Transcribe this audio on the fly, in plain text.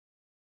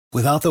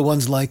Without the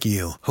ones like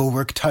you, who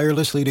work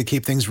tirelessly to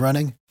keep things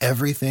running,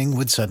 everything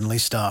would suddenly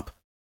stop.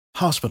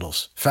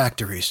 Hospitals,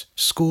 factories,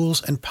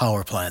 schools, and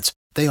power plants,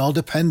 they all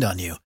depend on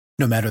you.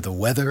 No matter the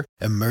weather,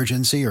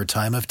 emergency, or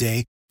time of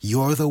day,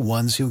 you're the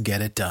ones who get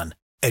it done.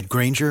 At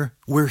Grainger,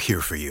 we're here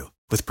for you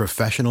with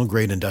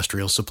professional-grade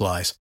industrial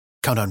supplies.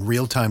 Count on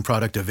real-time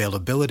product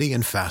availability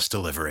and fast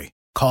delivery.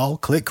 Call,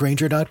 click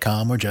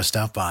Grainger.com, or just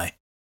stop by.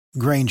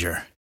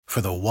 Grainger, for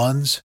the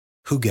ones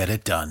who get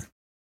it done.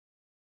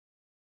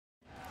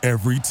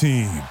 Every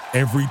team,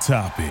 every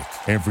topic,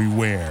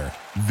 everywhere.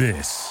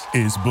 This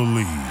is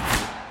Believe.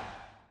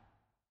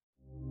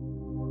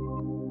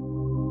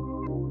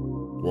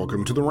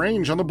 Welcome to The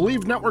Range on the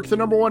Believe Network, the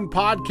 #1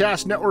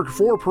 podcast network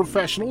for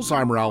professionals.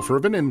 I'm Ralph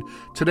Irvin, and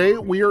today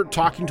we are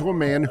talking to a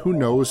man who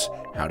knows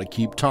how to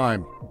keep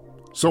time.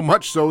 So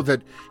much so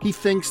that he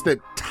thinks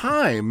that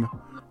time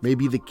may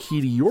be the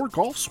key to your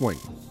golf swing.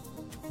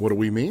 What do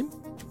we mean?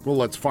 Well,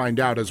 let's find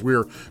out as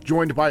we're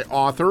joined by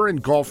author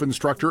and golf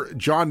instructor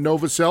John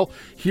Novosel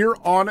here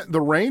on The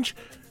Range.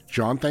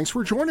 John, thanks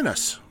for joining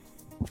us.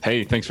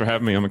 Hey, thanks for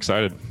having me. I'm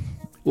excited.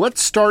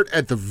 Let's start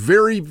at the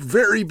very,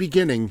 very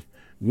beginning.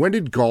 When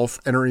did golf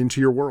enter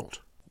into your world?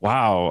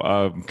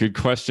 Wow, good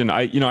question.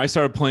 I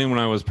started playing when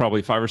I was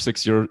probably 5 or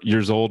 6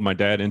 years old. My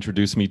dad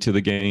introduced me to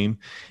the game,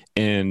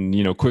 and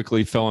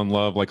quickly fell in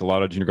love like a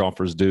lot of junior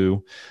golfers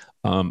do.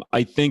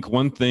 I think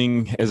one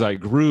thing as I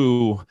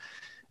grew,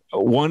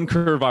 one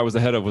curve I was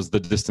ahead of was the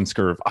distance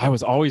curve. I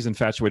was always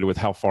infatuated with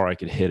how far I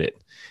could hit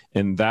it,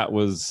 and that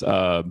was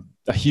a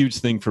huge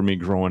thing for me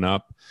growing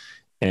up.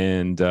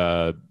 And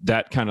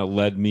that kind of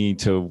led me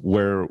to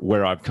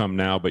where I've come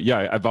now. But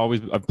yeah,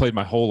 I've played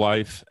my whole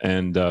life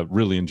and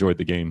really enjoyed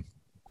the game.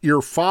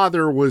 Your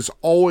father was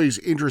always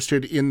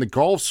interested in the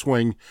golf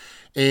swing,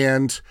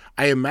 and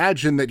I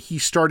imagine that he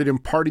started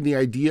imparting the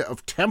idea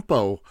of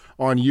tempo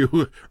on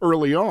you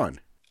early on.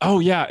 Oh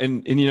yeah,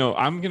 and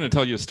I'm going to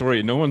tell you a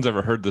story. No one's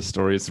ever heard this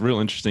story. It's real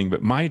interesting.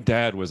 But my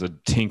dad was a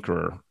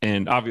tinkerer,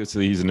 and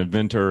obviously he's an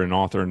inventor and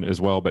author as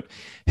well. But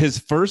his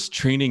first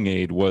training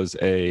aid was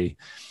a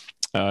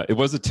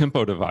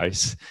tempo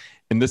device.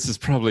 And this is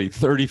probably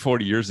 30,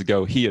 40 years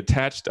ago. He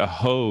attached a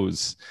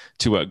hose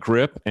to a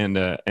grip and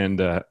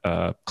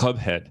a club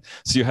head.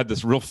 So you had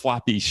this real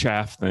floppy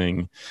shaft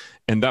thing.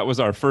 And that was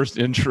our first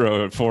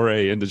intro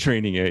foray into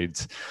training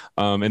aids.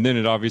 And then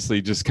it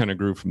obviously just kind of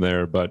grew from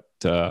there. But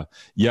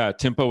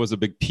tempo was a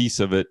big piece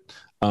of it.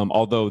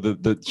 Although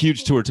the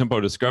huge tour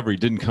tempo discovery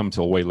didn't come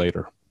till way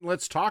later.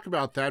 Let's talk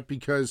about that,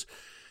 because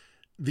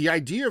the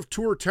idea of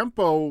tour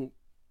tempo,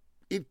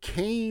 it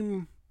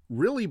came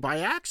really by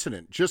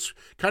accident, just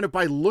kind of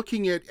by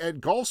looking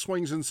at golf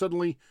swings and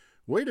suddenly,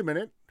 wait a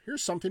minute,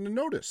 here's something to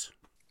notice.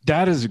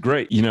 That is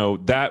great.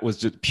 That was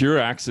just pure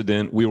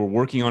accident. We were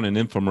working on an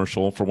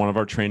infomercial for one of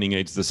our training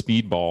aids, the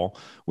Speedball,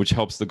 which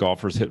helps the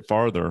golfers hit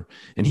farther.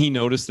 And he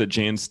noticed that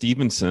Jan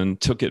Stevenson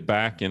took it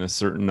back in a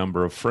certain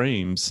number of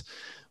frames,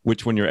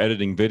 which when you're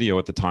editing video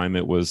at the time,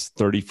 it was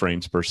 30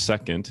 frames per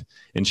second.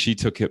 And she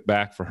took it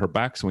back for her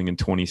backswing in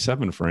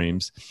 27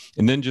 frames.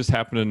 And then just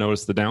happened to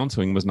notice the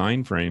downswing was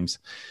 9 frames.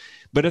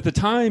 But at the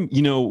time,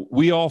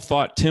 we all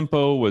thought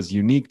tempo was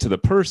unique to the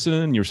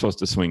person. You're supposed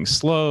to swing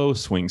slow,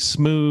 swing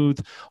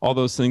smooth, all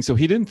those things. So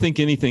he didn't think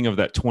anything of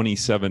that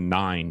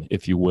 27-9,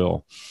 if you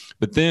will.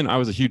 But then I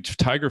was a huge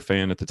Tiger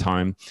fan at the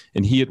time,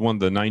 and he had won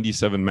the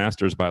 97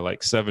 Masters by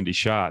like 70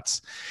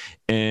 shots.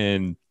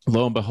 And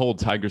lo and behold,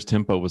 Tiger's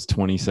tempo was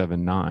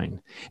 27-9.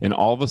 And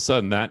all of a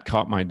sudden that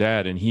caught my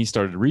dad, and he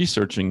started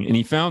researching, and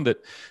he found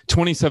that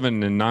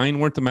 27 and 9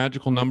 weren't the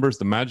magical numbers.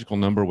 The magical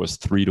number was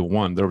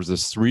 3-1. There was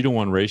this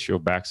 3-1 ratio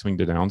of backswing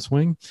to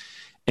downswing.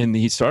 And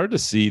he started to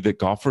see that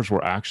golfers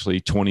were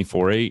actually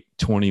 24-8,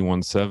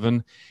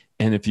 21-7.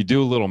 And if you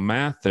do a little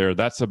math there,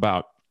 that's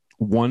about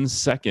 1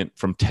 second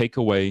from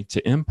takeaway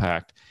to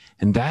impact.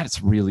 And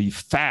that's really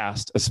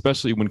fast,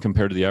 especially when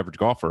compared to the average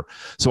golfer.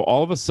 So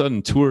all of a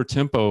sudden, tour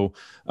tempo,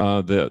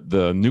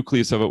 the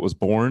nucleus of it was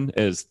born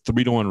as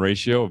 3-1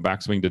 ratio of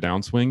backswing to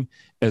downswing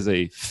as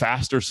a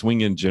faster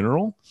swing in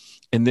general.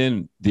 And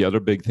then the other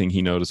big thing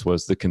he noticed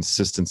was the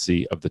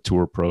consistency of the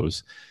tour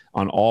pros.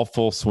 On all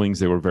full swings,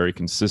 they were very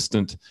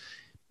consistent.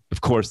 Of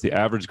course, the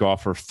average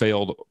golfer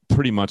failed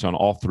pretty much on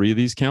all 3 of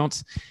these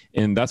counts.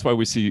 And that's why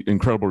we see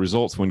incredible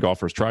results when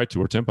golfers try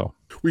tour tempo.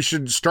 We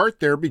should start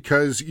there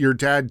because your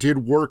dad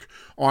did work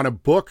on a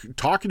book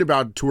talking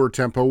about tour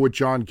tempo with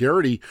John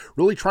Garrity,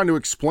 really trying to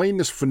explain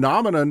this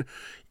phenomenon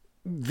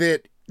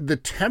that the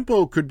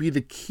tempo could be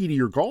the key to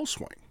your golf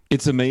swing.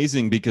 It's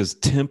amazing because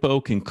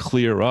tempo can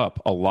clear up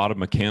a lot of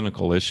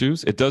mechanical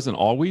issues. It doesn't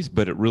always,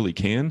 but it really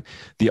can.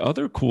 The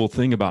other cool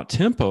thing about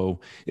tempo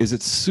is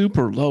it's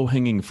super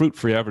low-hanging fruit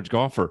for the average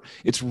golfer.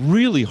 It's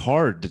really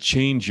hard to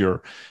change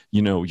your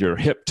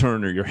hip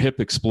turn or your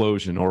hip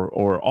explosion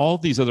or all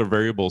these other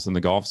variables in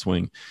the golf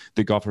swing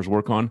that golfers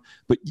work on.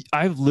 But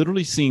I've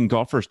literally seen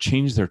golfers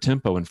change their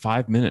tempo in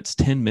 5 minutes,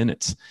 10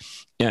 minutes.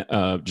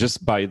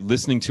 Just by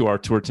listening to our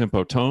tour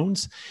tempo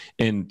tones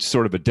and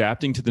sort of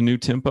adapting to the new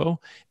tempo,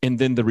 and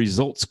then the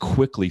results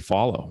quickly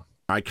follow.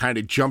 I kind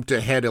of jumped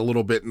ahead a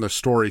little bit in the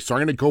story, so I'm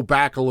going to go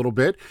back a little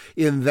bit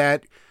in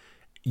that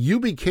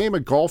you became a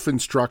golf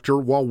instructor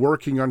while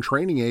working on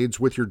training aids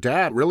with your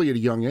dad really at a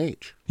young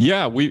age.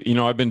 Yeah,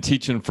 I've been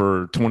teaching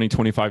for 20,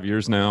 25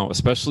 years now.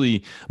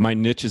 Especially my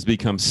niche has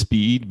become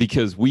speed,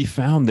 because we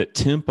found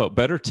that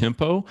better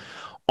tempo,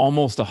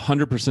 almost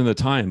 100% of the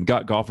time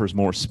got golfers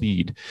more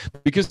speed.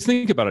 Because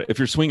think about it, if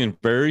you're swinging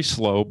very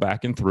slow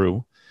back and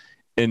through,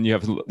 and you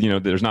have,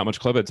 there's not much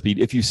clubhead speed.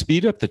 If you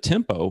speed up the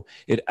tempo,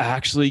 it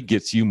actually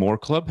gets you more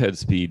clubhead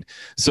speed.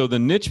 So the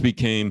niche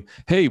became,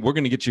 hey, we're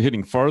going to get you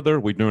hitting farther.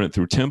 We're doing it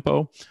through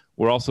tempo.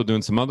 We're also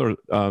doing some other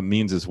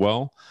means as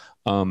well.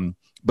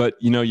 But,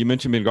 you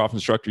mentioned being a golf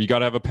instructor. You got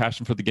to have a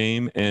passion for the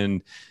game.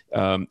 And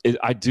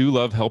I do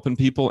love helping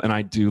people, and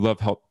I do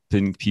love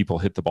helping people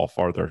hit the ball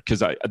farther,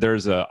 because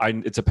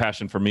it's a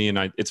passion for me,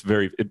 and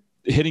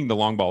hitting the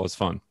long ball is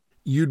fun.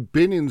 You'd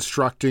been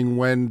instructing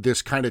when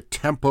this kind of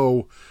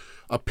tempo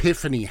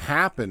epiphany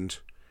happened.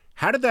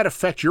 How did that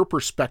affect your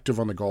perspective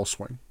on the golf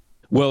swing?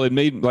 Well, it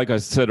made, like I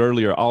said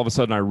earlier, all of a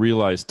sudden I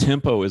realized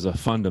tempo is a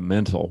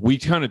fundamental. We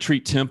kind of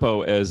treat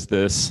tempo as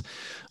this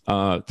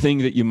thing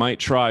that you might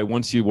try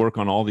once you work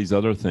on all these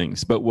other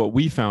things. But what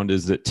we found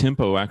is that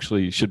tempo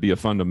actually should be a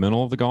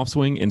fundamental of the golf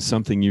swing, and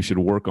something you should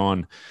work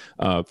on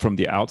from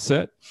the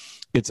outset.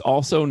 It's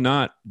also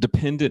not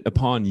dependent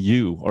upon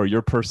you or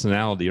your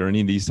personality or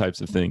any of these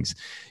types of things.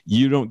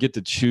 You don't get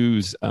to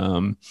choose,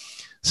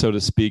 so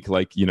to speak,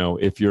 like,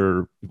 if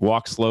you're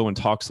walk slow and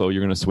talk slow,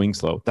 you're going to swing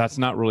slow. That's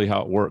not really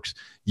how it works.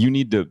 You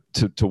need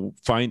to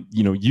find,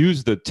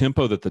 use the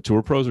tempo that the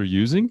tour pros are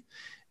using,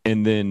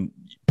 and then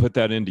put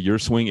that into your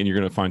swing, and you're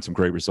going to find some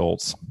great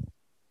results.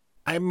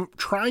 I'm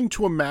trying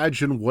to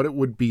imagine what it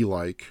would be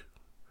like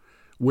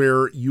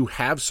where you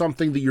have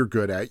something that you're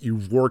good at,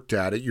 you've worked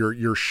at it,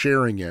 you're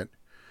sharing it,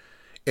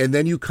 and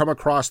then you come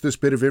across this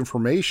bit of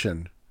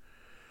information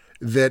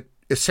that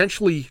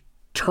essentially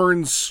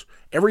turns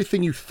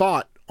everything you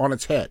thought on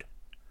its head.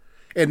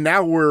 And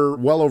now we're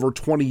well over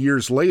 20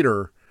 years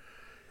later,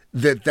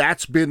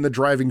 that's been the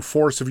driving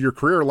force of your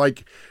career.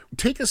 Like,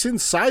 take us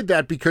inside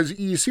that, because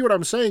you see what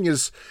I'm saying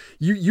is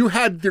you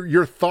had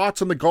your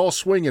thoughts on the golf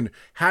swing and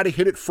how to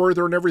hit it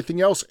further and everything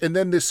else. And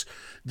then this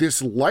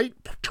light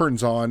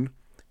turns on,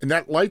 and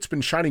that light's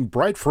been shining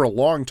bright for a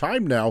long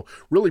time now,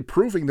 really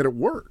proving that it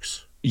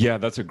works. Yeah,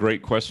 that's a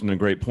great question and a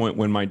great point.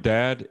 When my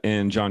dad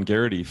and John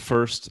Garrity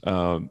first,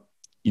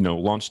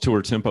 launched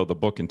Tour Tempo, the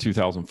book, in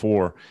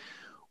 2004,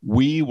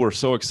 we were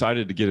so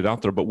excited to get it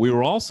out there, but we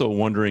were also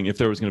wondering if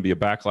there was going to be a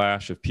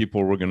backlash, if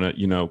people were going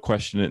to,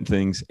 question it and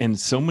things. And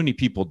so many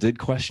people did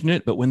question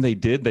it, but when they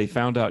did, they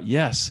found out,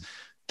 yes,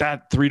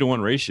 that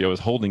 3-to-1 ratio is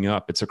holding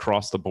up. It's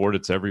across the board.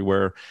 It's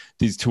everywhere.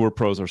 These tour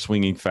pros are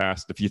swinging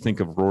fast. If you think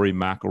of Rory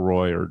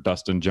McIlroy or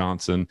Dustin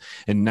Johnson,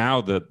 and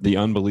now the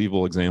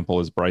unbelievable example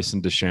is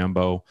Bryson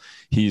DeChambeau.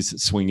 He's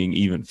swinging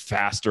even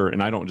faster,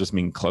 and I don't just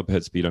mean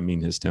clubhead speed. I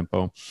mean his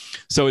tempo.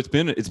 So it's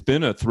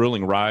been a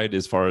thrilling ride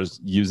as far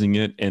as using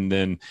it, and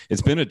then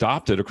it's been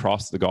adopted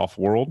across the golf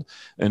world.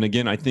 And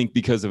again, I think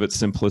because of its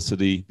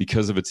simplicity,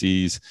 because of its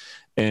ease,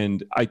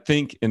 and I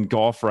think in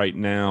golf right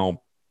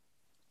now,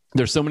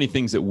 there's so many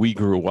things that we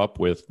grew up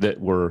with that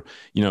were,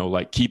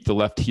 like keep the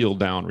left heel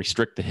down,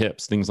 restrict the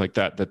hips, things like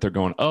that they're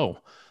going, oh,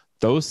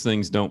 those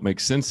things don't make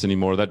sense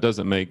anymore. That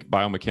doesn't make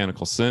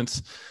biomechanical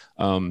sense.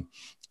 And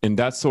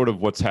that's sort of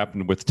what's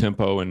happened with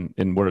tempo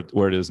and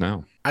where it is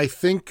now. I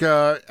think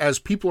as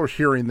people are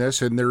hearing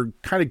this and they're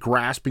kind of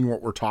grasping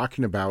what we're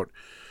talking about,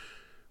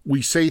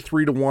 we say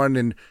 3-to-1,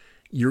 and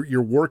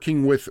you're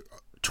working with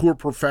tour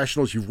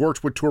professionals. You've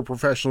worked with tour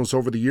professionals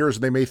over the years,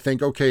 and they may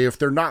think, okay, if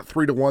they're not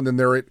 3-to-1, then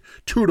they're at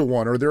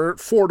 2-to-1 or they're at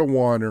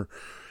 4-to-1 or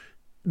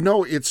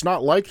no, it's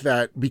not like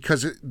that,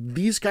 because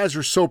these guys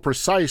are so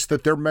precise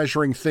that they're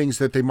measuring things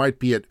that they might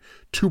be at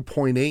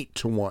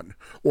 2.8-to-1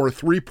 or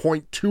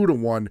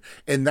 3.2-to-1.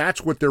 And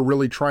that's what they're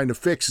really trying to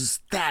fix, is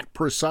that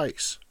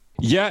precise.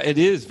 Yeah, it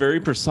is very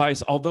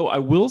precise. Although I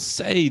will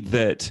say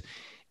that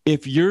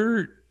if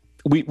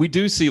we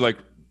do see like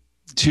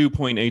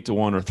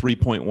 2.8-to-1 or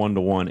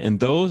 3.1-to-1, and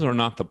those are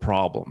not the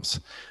problems.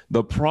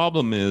 The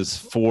problem is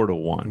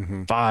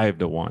 4-to-1,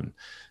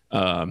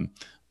 5-to-1.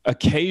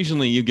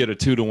 Occasionally you get a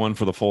 2-to-1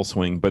 for the full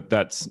swing, but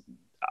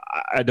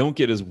I don't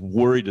get as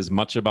worried as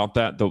much about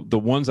that. The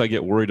ones I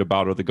get worried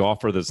about are the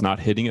golfer that's not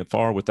hitting it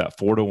far with that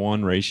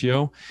 4-to-1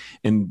 ratio.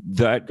 And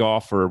that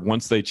golfer,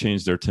 once they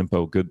change their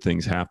tempo, good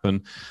things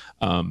happen.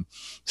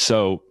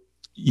 So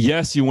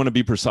yes, you want to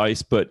be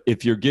precise, but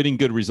if you're getting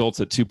good results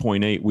at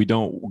 2.8, we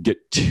don't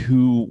get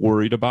too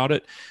worried about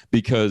it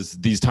because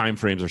these time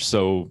frames are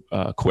so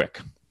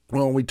quick.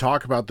 Well, we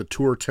talk about the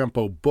Tour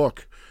Tempo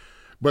book,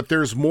 but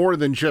there's more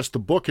than just the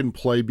book in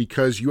play,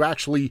 because you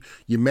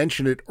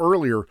mentioned it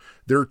earlier,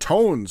 there are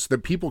tones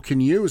that people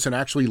can use and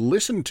actually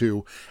listen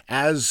to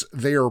as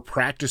they are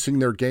practicing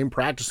their game,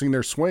 practicing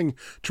their swing,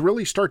 to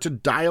really start to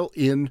dial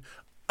in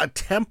a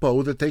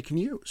tempo that they can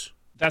use.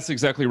 That's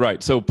exactly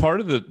right. So part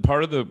of the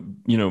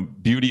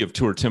beauty of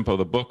Tour Tempo,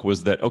 the book,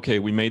 was that, okay,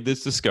 we made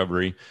this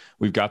discovery,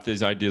 we've got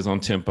these ideas on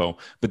tempo,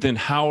 but then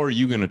how are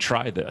you going to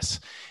try this?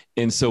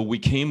 And so we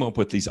came up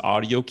with these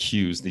audio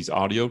cues, these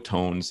audio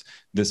tones,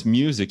 this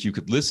music you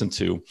could listen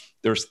to.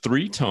 There's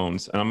 3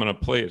 tones, and I'm going to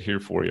play it here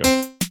for you.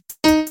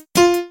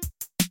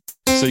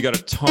 So you got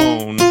a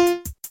tone.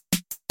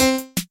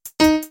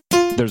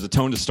 There's a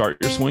tone to start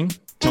your swing,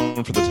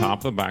 tone for the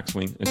top of the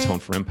backswing, and tone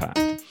for impact.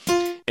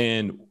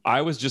 And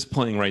I was just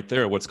playing right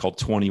there what's called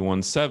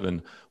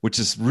 21-7, which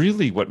is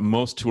really what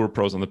most tour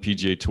pros on the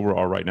PGA Tour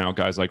are right now,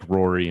 guys like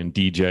Rory and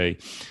DJ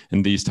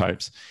and these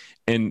types.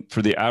 And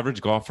for the average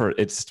golfer,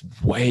 it's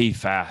way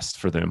fast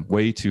for them,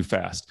 way too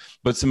fast.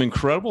 But some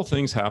incredible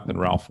things happen,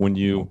 Ralph, when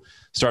you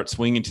start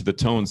swinging to the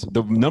tones.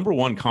 The number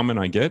one comment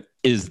I get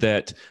is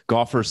that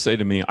golfers say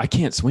to me, I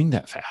can't swing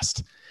that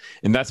fast.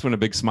 And that's when a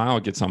big smile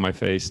gets on my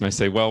face. And I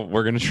say, well,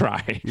 we're going to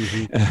try.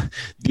 Mm-hmm.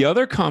 The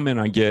other comment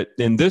I get,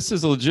 and this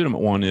is a legitimate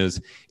one,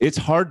 is it's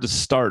hard to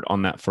start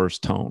on that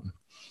first tone.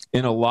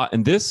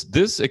 And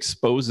this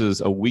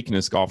exposes a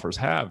weakness golfers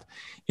have.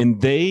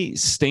 And they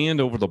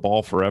stand over the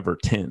ball forever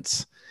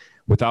tense,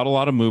 without a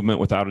lot of movement,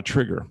 without a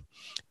trigger.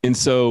 And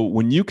so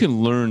when you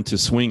can learn to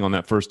swing on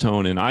that first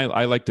tone, and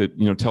I like to,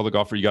 tell the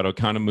golfer, you got to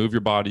kind of move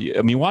your body.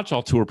 I mean, watch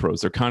all tour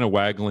pros. They're kind of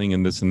waggling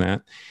and this and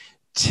that.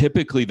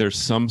 Typically there's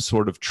some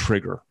sort of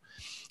trigger.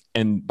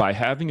 And by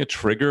having a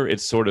trigger,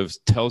 it sort of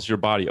tells your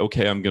body,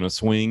 okay, I'm going to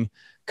swing.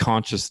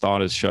 Conscious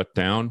thought is shut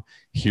down.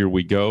 Here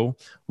we go.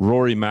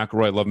 Rory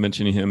McIlroy, I love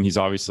mentioning him. He's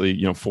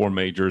obviously, 4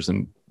 majors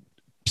and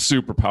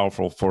super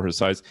powerful for his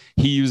size.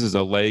 He uses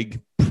a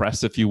leg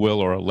press, if you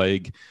will, or a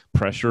leg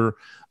pressure.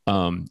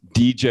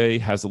 DJ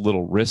has a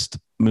little wrist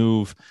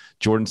move.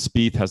 Jordan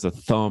Spieth has a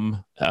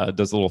thumb,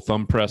 does a little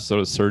thumb press. So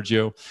does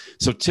Sergio.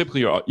 So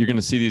typically you're going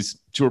to see these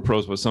tour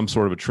pros with some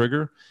sort of a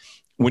trigger.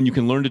 When you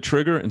can learn to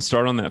trigger and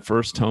start on that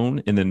first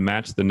tone and then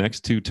match the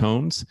next 2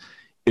 tones,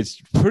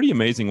 it's pretty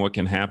amazing what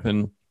can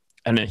happen.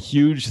 And a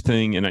huge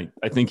thing, and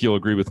I think you'll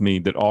agree with me,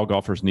 that all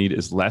golfers need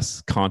is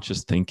less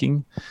conscious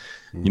thinking,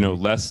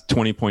 less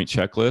 20-point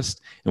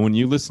checklist. And when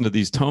you listen to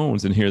these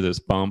tones and hear this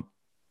bump,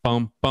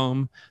 bump,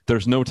 bump,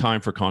 there's no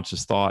time for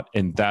conscious thought.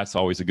 And that's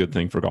always a good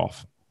thing for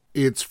golf.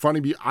 It's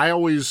funny. I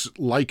always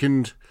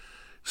likened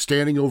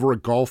standing over a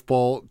golf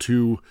ball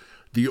to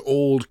the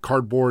old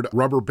cardboard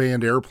rubber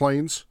band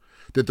airplanes,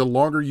 that the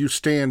longer you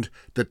stand,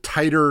 the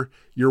tighter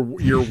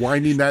you're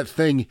winding that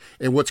thing.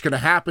 And what's going to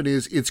happen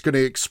is it's going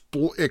to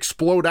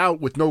explode out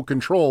with no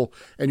control,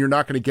 and you're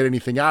not going to get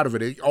anything out of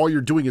it. All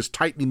you're doing is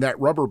tightening that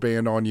rubber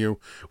band on you,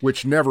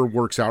 which never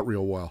works out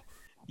real well.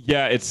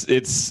 Yeah,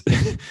 it's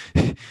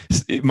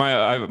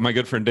my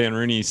good friend Dan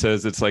Rooney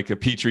says it's like a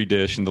petri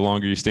dish, and the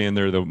longer you stand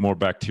there, the more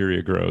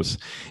bacteria grows.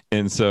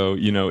 And so,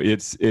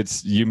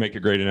 it's you make a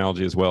great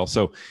analogy as well.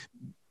 So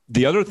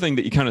the other thing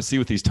that you kind of see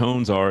with these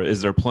tones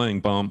is they're playing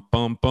bump,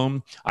 bump,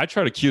 bump. I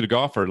try to cue the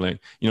golfer,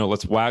 like,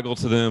 let's waggle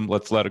to them,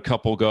 let's let a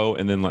couple go,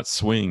 and then let's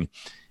swing.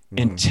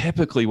 And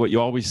typically what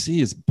you always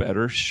see is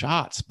better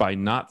shots by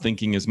not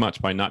thinking as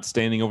much, by not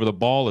standing over the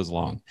ball as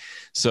long.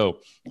 So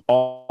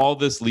all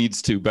this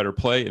leads to better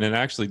play. And it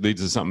actually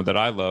leads to something that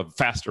I love,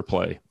 faster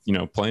play,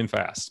 playing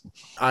fast.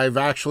 I've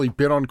actually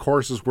been on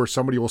courses where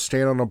somebody will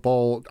stand on a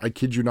ball, I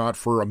kid you not,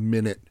 for a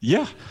minute.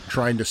 Yeah.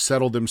 Trying to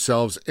settle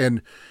themselves.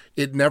 And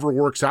it never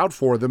works out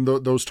for them.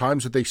 Those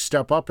times that they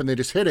step up and they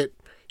just hit it,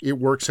 it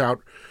works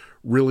out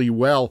really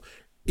well.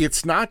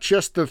 It's not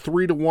just the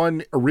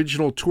 3-1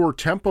 original tour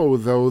tempo,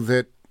 though,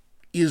 that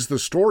is the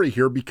story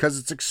here, because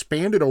it's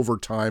expanded over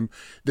time.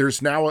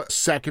 There's now a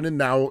second and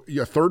now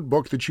a third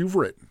book that you've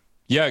written.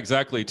 Yeah,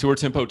 exactly. Tour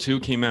Tempo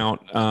 2 came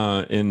out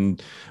in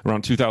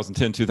around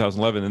 2010,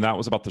 2011, and that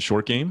was about the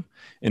short game.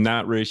 And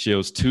that ratio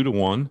is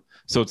 2-1,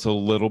 so it's a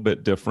little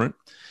bit different.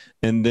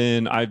 And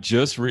then I've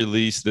just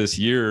released this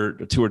year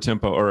Tour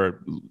Tempo,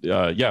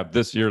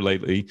 this year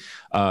lately,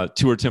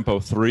 Tour Tempo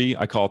 3.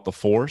 I call it The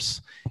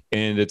Force,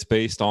 and it's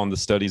based on the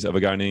studies of a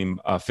guy named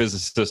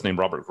physicist named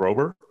Robert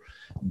Grover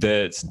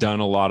that's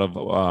done a lot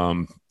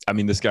of.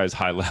 This guy's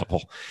high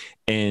level,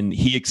 and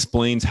he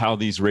explains how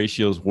these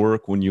ratios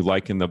work when you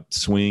liken the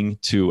swing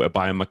to a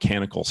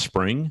biomechanical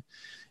spring.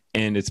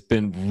 And it's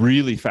been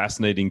really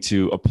fascinating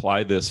to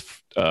apply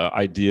this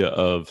idea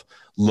of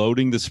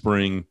loading the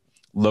spring,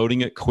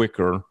 loading it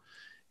quicker,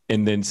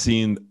 and then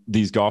seeing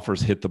these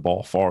golfers hit the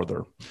ball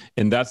farther.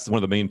 And that's one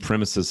of the main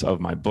premises of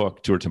my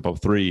book, Tour Tempo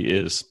 3,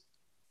 is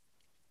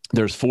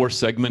there's 4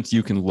 segments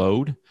you can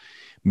load,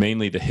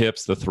 mainly the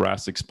hips, the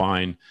thoracic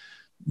spine,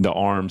 the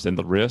arms, and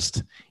the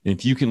wrist. And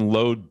if you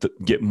can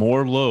get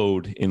more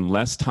load in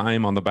less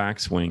time on the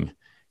backswing,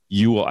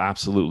 you will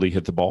absolutely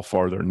hit the ball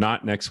farther.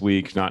 Not next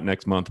week, not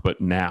next month,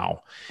 but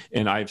now.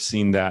 And I've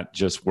seen that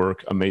just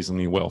work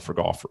amazingly well for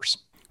golfers.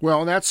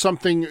 Well, and that's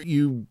something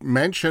you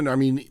mentioned.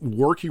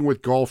 Working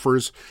with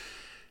golfers,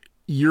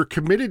 you're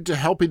committed to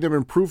helping them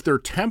improve their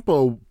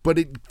tempo, but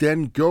it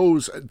then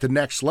goes the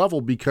next level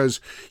because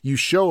you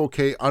show,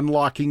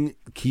 unlocking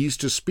keys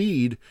to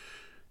speed,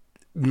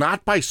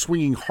 not by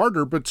swinging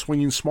harder, but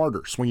swinging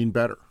smarter, swinging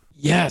better.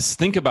 Yes,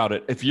 think about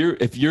it. If you're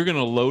going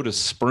to load a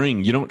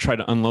spring, you don't try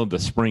to unload the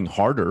spring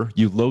harder.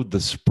 You load the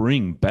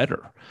spring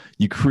better.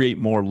 You create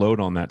more load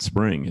on that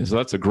spring. So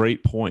that's a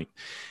great point.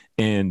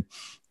 And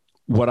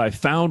what I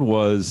found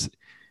was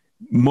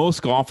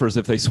most golfers,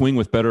 if they swing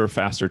with better or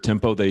faster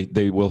tempo,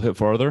 they will hit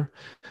farther.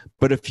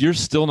 But if you're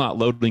still not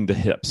loading the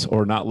hips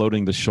or not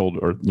loading the shoulder,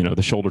 or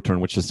the shoulder turn,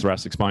 which is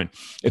thoracic spine,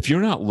 if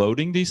you're not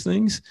loading these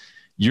things,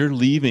 you're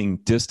leaving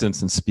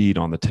distance and speed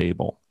on the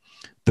table.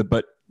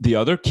 But the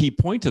other key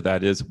point to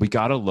that is we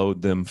got to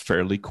load them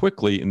fairly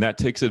quickly, and that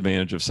takes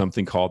advantage of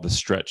something called the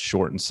stretch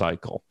shorten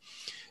cycle.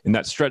 And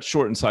that stretch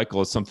shorten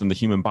cycle is something the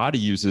human body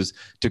uses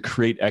to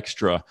create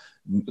extra.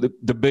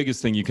 The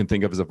biggest thing you can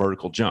think of is a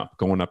vertical jump,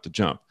 going up to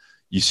jump.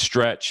 You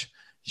stretch,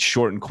 you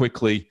shorten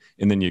quickly,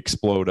 and then you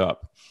explode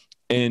up.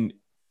 And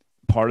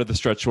part of the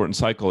stretch shorten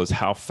cycle is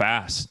how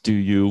fast do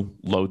you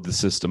load the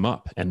system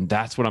up? And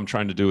that's what I'm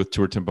trying to do with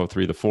Tour Tempo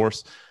 3, the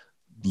Force.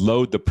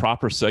 Load the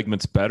proper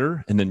segments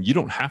better, and then you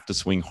don't have to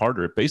swing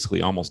harder. It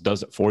basically almost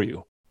does it for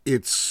you.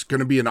 It's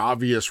going to be an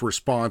obvious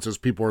response as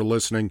people are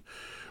listening.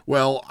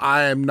 Well,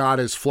 I am not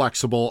as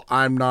flexible.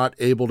 I'm not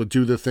able to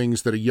do the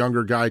things that a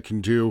younger guy can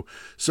do.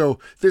 So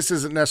this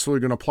isn't necessarily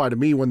going to apply to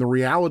me, when the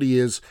reality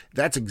is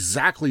that's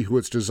exactly who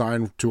it's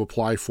designed to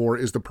apply for,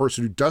 is the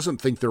person who doesn't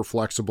think they're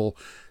flexible.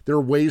 There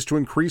are ways to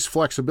increase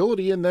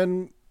flexibility, and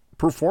then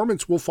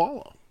performance will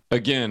follow.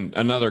 Again,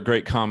 another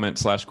great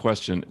comment /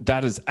 question.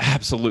 That is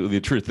absolutely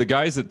the truth. The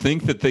guys that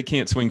think that they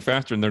can't swing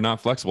faster and they're not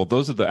flexible,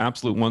 those are the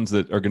absolute ones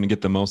that are going to get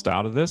the most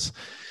out of this.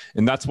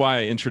 And that's why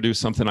I introduced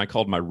something I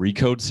called my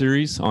Recode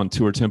series on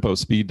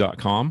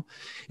tourtempospeed.com.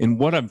 And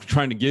what I'm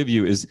trying to give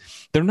you is,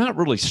 they're not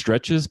really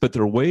stretches, but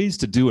they're ways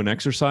to do an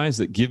exercise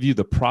that give you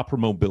the proper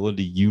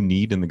mobility you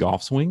need in the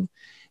golf swing.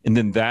 And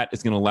then that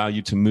is going to allow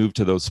you to move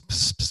to those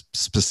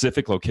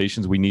specific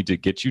locations we need to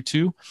get you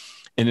to.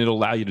 And it'll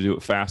allow you to do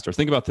it faster.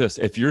 Think about this.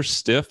 If you're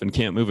stiff and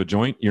can't move a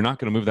joint, you're not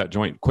going to move that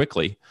joint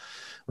quickly,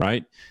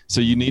 right?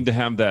 So you need to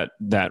have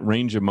that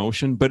range of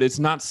motion, but it's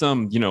not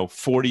some,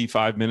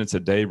 45 minutes a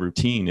day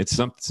routine. It's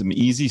some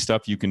easy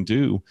stuff you can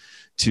do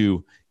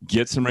to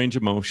get some range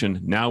of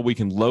motion. Now we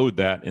can load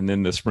that, and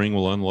then the spring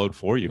will unload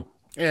for you.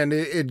 And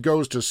it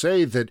goes to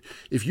say that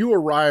if you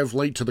arrive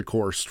late to the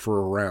course for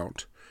a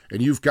round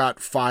and you've got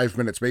 5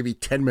 minutes, maybe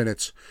 10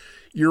 minutes,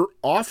 you're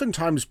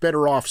oftentimes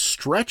better off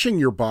stretching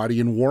your body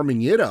and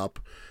warming it up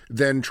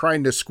than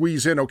trying to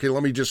squeeze in, okay,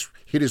 let me just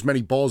hit as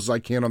many balls as I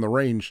can on the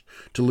range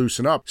to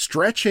loosen up.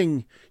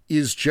 Stretching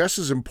is just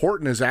as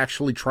important as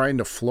actually trying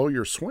to flow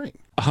your swing.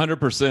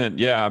 100%.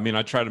 Yeah. I mean,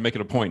 I try to make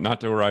it a point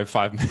not to arrive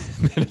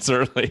 5 minutes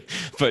early,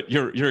 but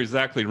you're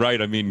exactly right.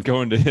 I mean,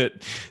 going to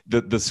hit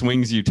the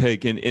swings you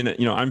take in,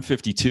 I'm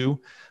 52.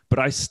 But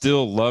I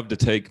still love to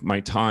take my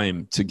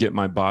time to get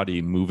my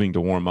body moving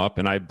to warm up.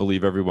 And I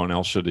believe everyone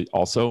else should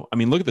also. I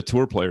mean, look at the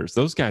tour players.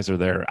 Those guys are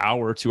there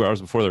hour, 2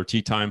 hours before their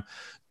tee time,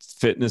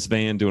 fitness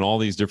van, doing all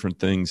these different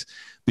things,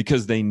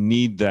 because they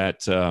need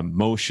that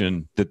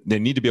motion, that they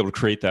need to be able to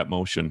create that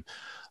motion.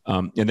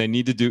 And they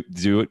need to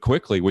do it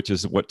quickly, which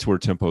is what Tour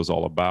Tempo is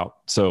all about.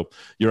 So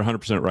you're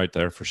 100% right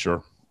there for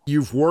sure.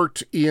 You've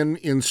worked in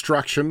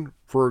instruction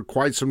for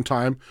quite some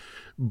time,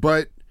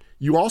 but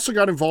you also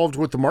got involved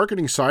with the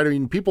marketing side. I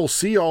mean, people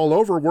see all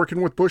over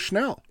working with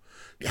Bushnell.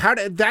 How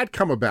did that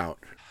come about?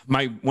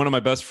 One of my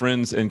best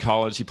friends in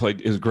college, he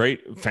was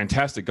great,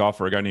 fantastic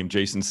golfer, a guy named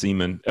Jason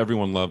Seaman.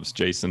 Everyone loves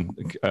Jason.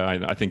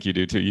 I think you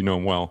do too. You know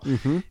him well.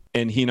 Mm-hmm.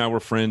 And he and I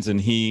were friends,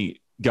 and he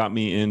got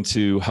me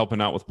into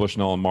helping out with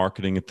Bushnell and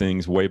marketing and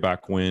things way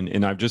back when.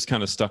 And I've just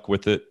kind of stuck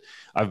with it.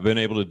 I've been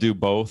able to do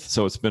both.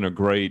 So it's been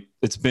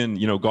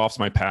golf's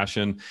my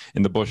passion,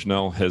 and the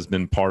Bushnell has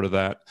been part of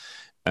that.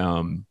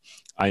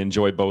 I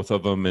enjoy both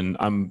of them, and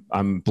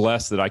I'm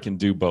blessed that I can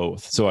do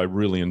both. So I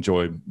really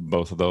enjoy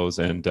both of those.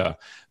 And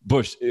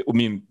Bush,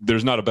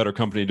 there's not a better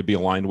company to be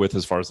aligned with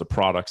as far as the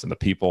products and the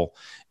people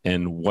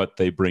and what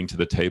they bring to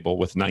the table,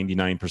 with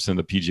 99% of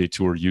the PGA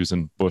Tour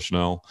using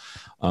Bushnell.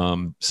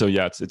 So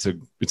yeah, it's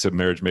a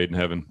marriage made in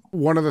heaven.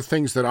 One of the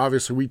things that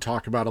obviously we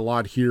talk about a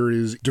lot here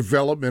is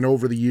development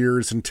over the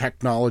years and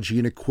technology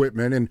and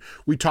equipment. And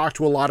we talk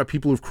to a lot of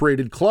people who've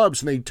created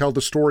clubs, and they tell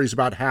the stories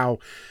about how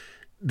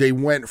they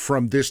went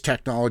from this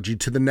technology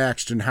to the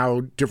next and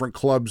how different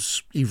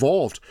clubs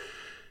evolved.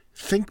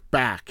 Think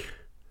back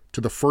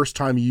to the first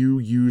time you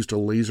used a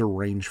laser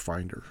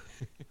rangefinder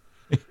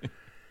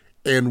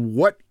and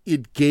what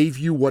it gave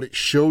you, what it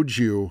showed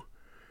you.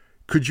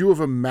 Could you have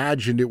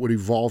imagined it would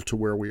evolve to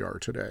where we are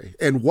today?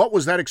 And what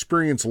was that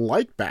experience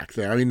like back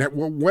then? I mean,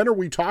 when are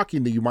we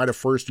talking that you might have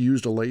first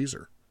used a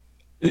laser?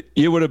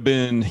 It would have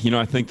been,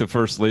 I think the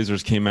first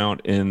lasers came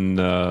out in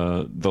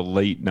the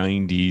late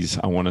 90s,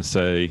 I want to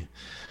say.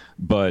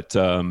 But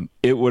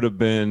it would have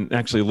been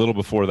actually a little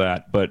before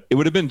that. But it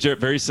would have been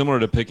very similar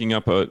to picking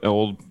up an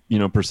old,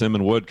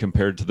 persimmon wood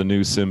compared to the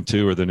new Sim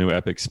 2 or the new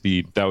Epic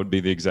Speed. That would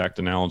be the exact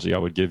analogy I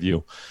would give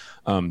you.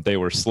 They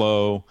were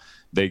slow.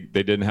 They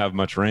didn't have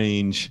much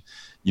range.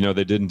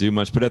 They didn't do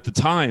much. But at the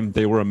time,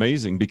 they were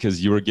amazing,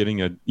 because you were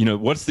getting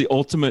what's the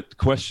ultimate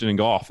question in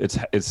golf?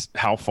 It's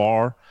how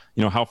far.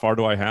 How far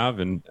do I have?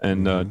 And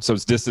so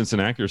it's distance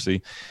and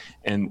accuracy.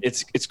 And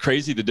it's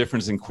crazy, the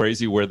difference in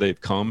crazy where they've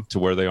come to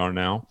where they are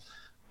now.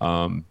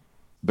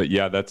 but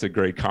yeah, that's a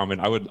great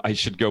comment. I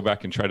should go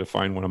back and try to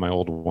find one of my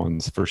old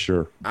ones for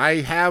sure. I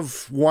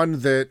have one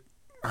that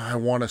I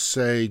want to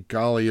say,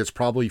 golly, it's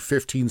probably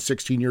 15,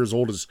 16 years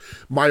old. Is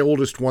my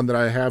oldest one that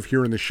I have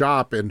here in the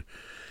shop. And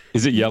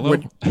is it yellow?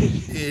 it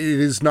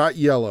is not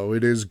yellow.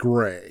 It is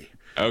gray.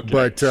 Okay.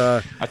 But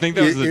I think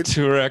that was the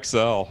Tour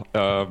XL.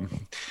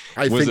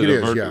 I think it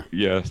is,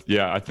 yeah.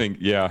 Yeah. I think,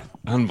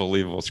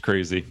 unbelievable. It's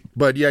crazy.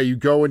 But yeah, you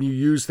go and you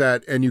use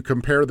that and you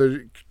compare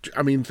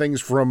things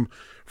from,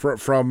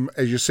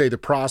 as you say, the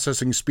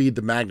processing speed,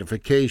 the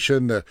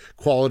magnification, the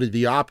quality,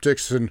 the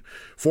optics. And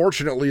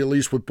fortunately, at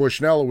least with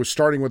Bushnell, it was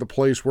starting with a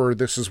place where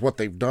this is what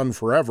they've done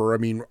forever. I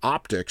mean,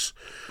 optics.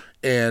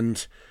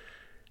 And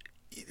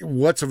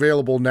what's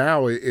available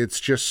now, it's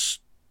just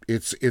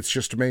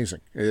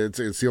amazing.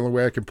 It's the only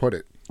way I can put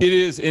it. It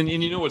is. And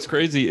you know what's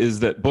crazy is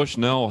that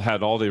Bushnell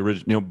had all the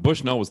original,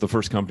 Bushnell was the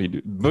first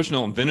company.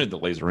 Bushnell invented the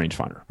laser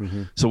rangefinder.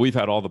 Mm-hmm. So we've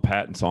had all the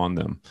patents on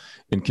them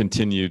and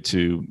continue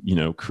to,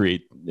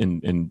 create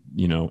and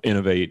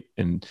innovate.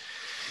 And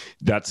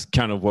that's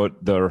kind of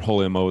what their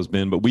whole MO has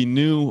been. But we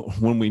knew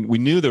when we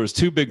knew there was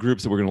two big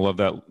groups that were going to love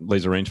that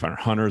laser rangefinder,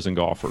 hunters and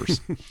golfers.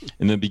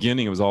 In the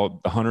beginning, it was all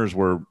the hunters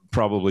were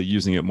probably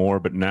using it more,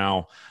 but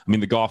now,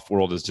 the golf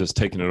world is just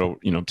taken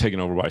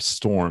over by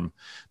storm,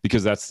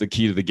 because that's the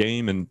key to the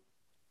game. And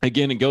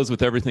again, it goes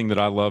with everything that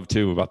I love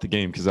too about the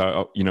game, because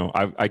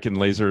I can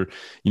laser,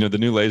 the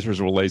new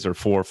lasers will laser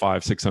 400,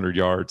 500, 600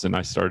 yards. And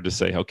I started to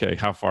say, okay,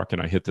 how far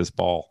can I hit this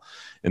ball?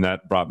 And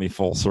that brought me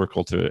full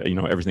circle to,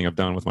 everything I've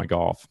done with my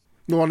golf.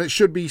 Well, and it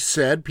should be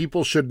said,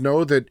 people should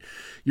know that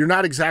you're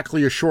not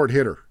exactly a short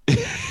hitter.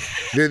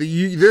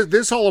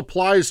 This all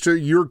applies to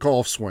your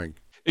golf swing.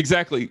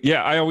 Exactly.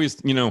 Yeah. I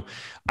always,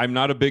 I'm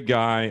not a big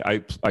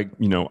guy.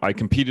 I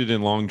competed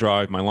in long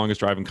drive. My longest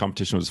driving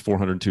competition was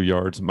 402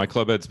 yards. My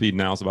club head speed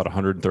now is about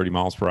 130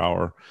 miles per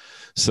hour.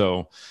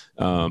 So,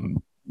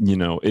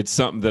 it's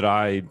something that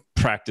I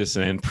practice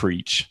and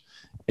preach.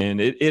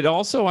 And it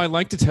also, I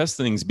like to test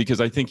things,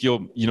 because I think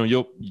you'll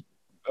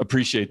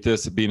appreciate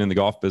this being in the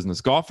golf business.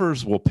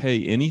 Golfers will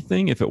pay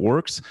anything if it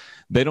works.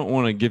 They don't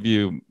want to give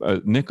you a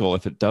nickel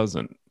if it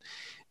doesn't.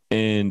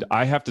 And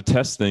I have to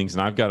test things,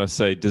 and I've got to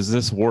say, does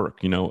this work?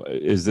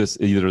 Is this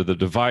either the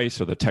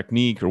device or the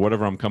technique or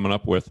whatever I'm coming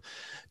up with?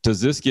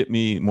 Does this get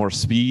me more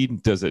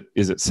speed? Is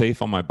it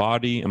safe on my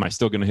body? Am I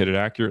still going to hit it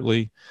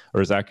accurately,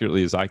 or as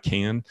accurately as I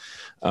can?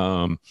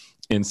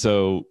 And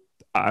so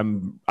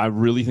I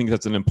really think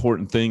that's an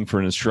important thing for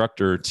an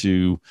instructor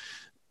to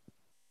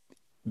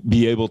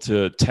be able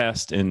to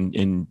test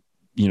and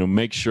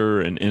make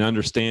sure and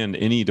understand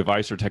any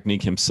device or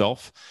technique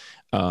himself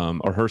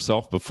or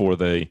herself before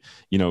they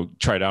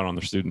try it out on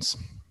their students.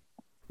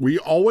 We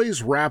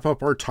always wrap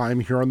up our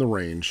time here on the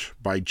range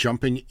by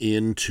jumping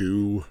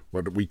into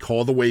what we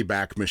call the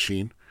Wayback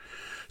Machine.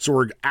 So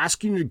we're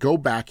asking you to go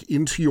back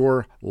into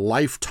your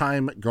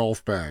lifetime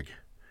golf bag.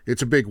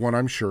 It's a big one,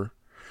 I'm sure.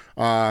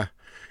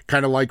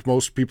 Kind of like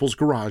most people's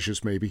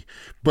garages, maybe.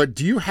 But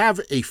do you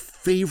have a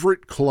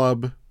favorite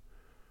club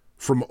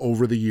from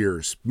over the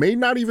years? May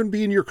not even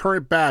be in your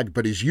current bag,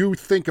 but as you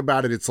think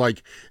about it, it's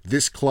like,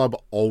 this club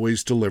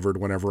always delivered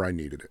whenever I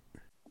needed it.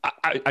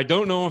 I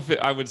don't know if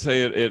I would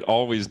say it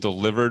always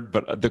delivered,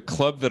 but the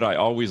club that I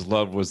always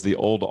loved was the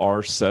old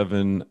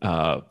R7.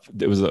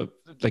 It was the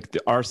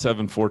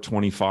R7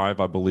 425,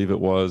 I believe it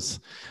was.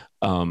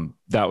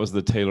 That was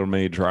the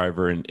TaylorMade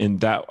driver. And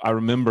that, I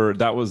remember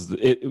that was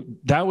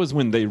it. That was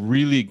when they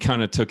really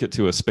kind of took it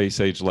to a space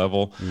age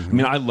level.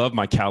 Mm-hmm. I love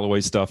my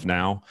Callaway stuff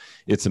now.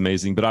 It's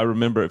amazing. But I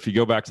remember, if you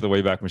go back to the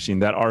Wayback Machine,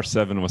 that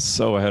R7 was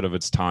so ahead of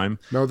its time.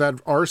 No, that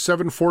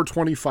R7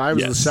 425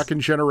 is the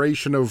second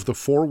generation of the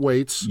 4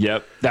 weights.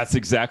 Yep. That's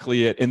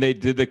exactly it. And they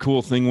did the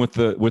cool thing with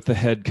the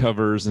head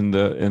covers and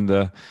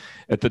the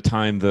at the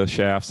time, the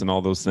shafts and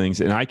all those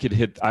things. And I could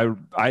hit, I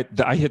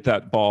hit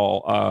that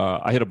ball.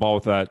 I hit a ball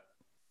with that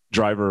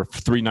driver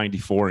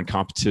 394 in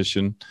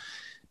competition.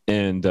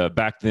 And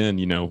back then,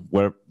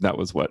 that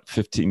was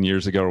 15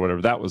 years ago or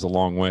whatever, that was a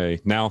long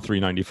way. Now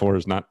 394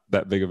 is not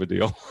that big of a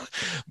deal,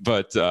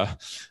 but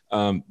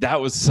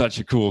that was such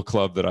a cool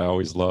club that I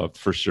always loved,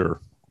 for sure.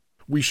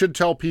 We should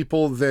tell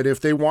people that if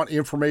they want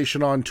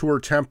information on Tour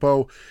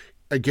Tempo,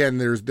 again,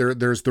 there's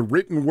the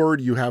written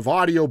word, you have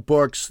audio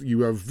books,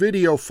 you have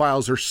video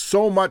files. There's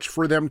so much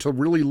for them to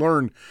really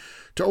learn,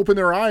 to open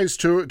their eyes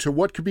to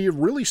what could be a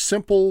really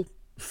simple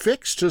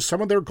fix to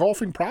some of their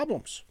golfing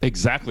problems.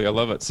 Exactly. I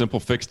love it. Simple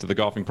fix to the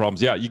golfing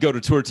problems. Yeah. You go to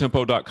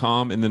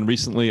tourtempo.com, and then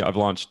recently I've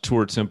launched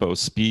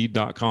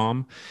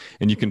tourtempospeed.com,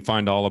 and you can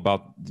find all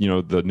about,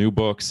 the new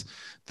books,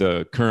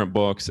 the current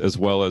books, as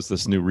well as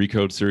this new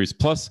Recode series.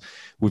 Plus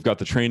we've got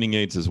the training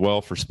aids as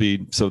well for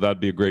speed. So that'd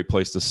be a great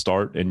place to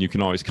start. And you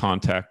can always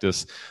contact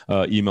us,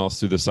 email us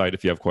through the site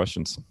if you have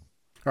questions.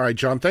 All right,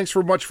 John, thanks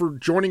very much for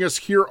joining us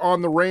here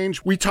on The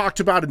Range. We talked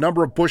about a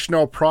number of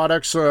Bushnell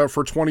products for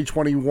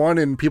 2021,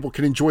 and people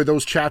can enjoy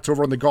those chats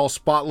over on the Golf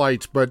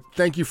Spotlight. But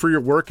thank you for your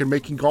work and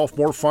making golf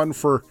more fun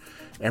for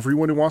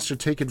everyone who wants to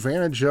take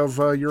advantage of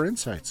your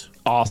insights.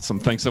 Awesome.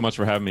 Thanks so much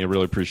for having me. I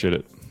really appreciate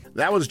it.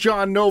 That was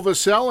John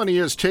Novosel, and he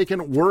has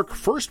taken work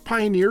first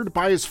pioneered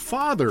by his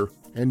father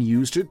and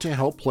used it to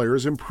help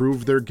players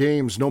improve their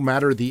games, no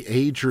matter the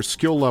age or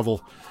skill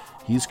level.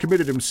 He's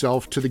committed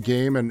himself to the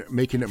game and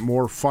making it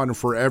more fun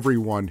for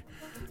everyone.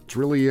 It's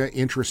really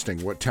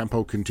interesting what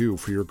Tempo can do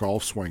for your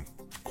golf swing.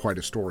 Quite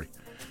a story.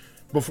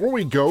 Before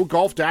we go,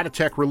 Golf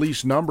Datatech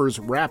released numbers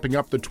wrapping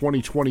up the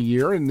 2020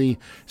 year, and the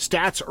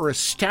stats are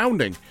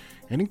astounding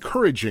and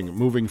encouraging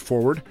moving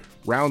forward.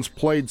 Rounds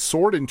played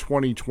soared in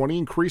 2020,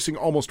 increasing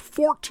almost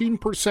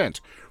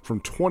 14% from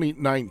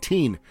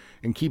 2019.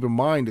 And keep in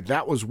mind,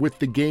 that was with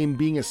the game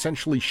being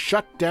essentially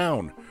shut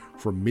down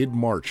from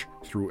mid-March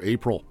through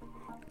April.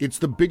 It's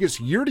the biggest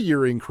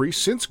year-to-year increase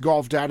since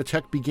Golf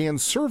Datatech began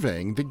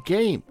surveying the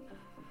game.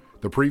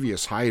 The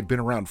previous high had been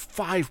around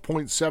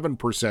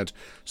 5.7%,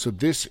 so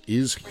this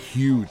is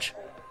huge.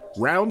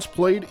 Rounds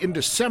played in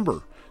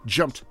December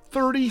jumped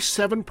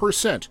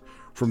 37%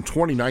 from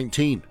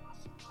 2019.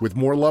 With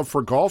more love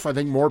for golf, I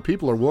think more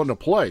people are willing to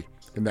play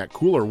in that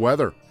cooler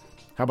weather.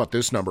 How about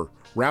this number?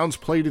 Rounds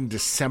played in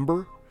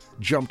December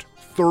jumped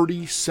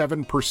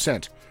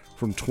 37%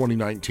 from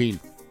 2019.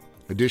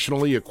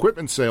 Additionally,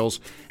 equipment sales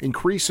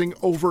increasing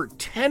over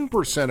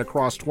 10%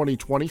 across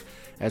 2020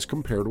 as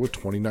compared with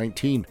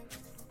 2019.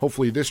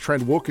 Hopefully this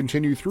trend will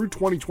continue through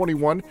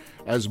 2021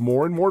 as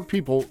more and more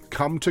people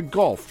come to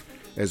golf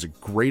as a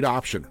great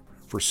option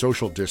for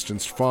social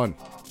distance fun.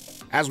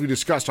 As we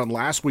discussed on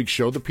last week's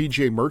show, the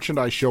PGA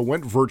Merchandise Show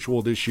went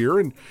virtual this year,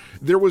 and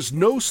there was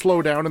no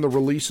slowdown in the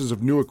releases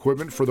of new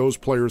equipment for those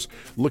players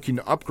looking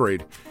to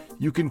upgrade.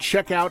 You can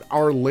check out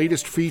our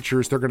latest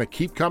features. They're going to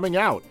keep coming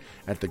out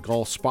at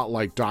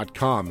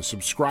thegolfspotlight.com.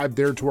 Subscribe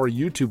there to our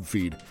YouTube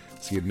feed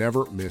so you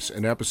never miss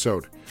an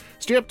episode.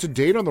 Stay up to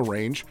date on the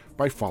range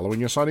by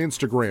following us on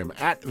Instagram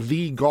at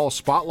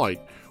 @thegolfspotlight.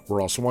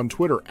 We're also on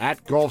Twitter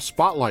at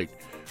golfspotlight.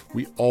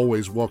 We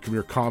always welcome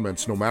your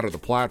comments no matter the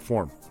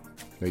platform.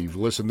 Now, you've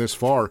listened this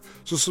far,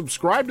 so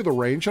subscribe to The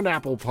Range on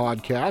Apple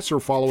Podcasts or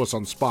follow us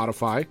on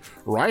Spotify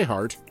or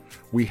iHeart.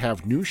 We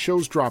have new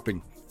shows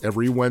dropping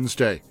every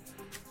Wednesday.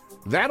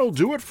 That'll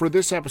do it for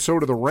this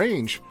episode of The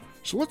Range,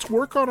 so let's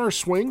work on our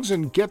swings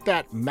and get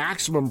that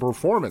maximum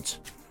performance.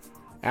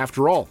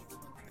 After all,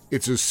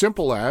 it's as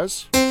simple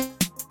as...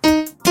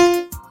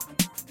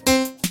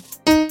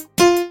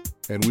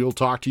 And we'll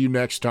talk to you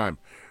next time,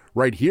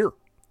 right here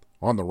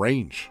on The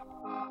Range.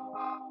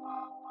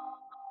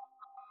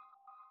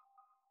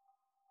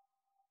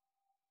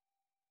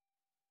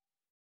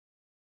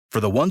 For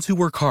the ones who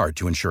work hard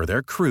to ensure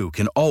their crew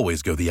can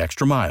always go the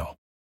extra mile,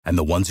 and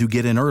the ones who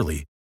get in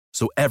early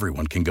so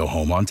everyone can go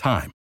home on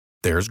time,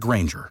 there's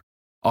Grainger,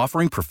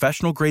 offering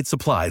professional-grade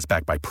supplies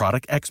backed by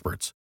product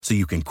experts so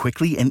you can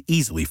quickly and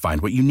easily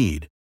find what you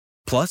need.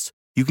 Plus,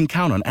 you can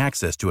count on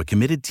access to a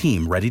committed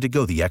team ready to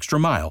go the extra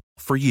mile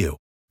for you.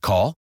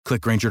 Call,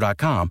 click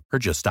Grainger.com, or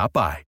just stop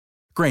by.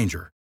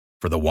 Grainger,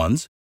 for the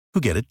ones who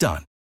get it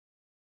done.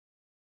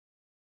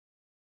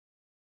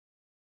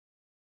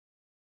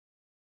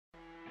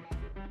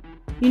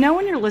 You know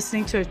when you're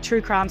listening to a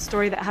true crime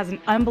story that has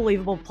an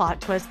unbelievable plot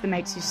twist that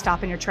makes you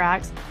stop in your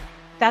tracks?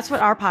 That's what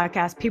our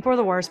podcast, People Are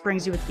the Worst,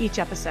 brings you with each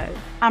episode.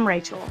 I'm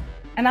Rachel.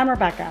 And I'm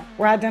Rebecca.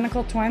 We're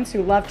identical twins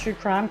who love true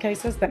crime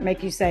cases that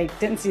make you say,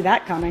 didn't see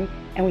that coming,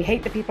 and we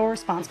hate the people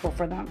responsible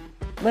for them.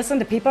 Listen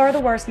to People Are the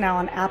Worst now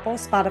on Apple,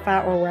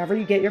 Spotify, or wherever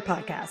you get your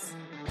podcasts.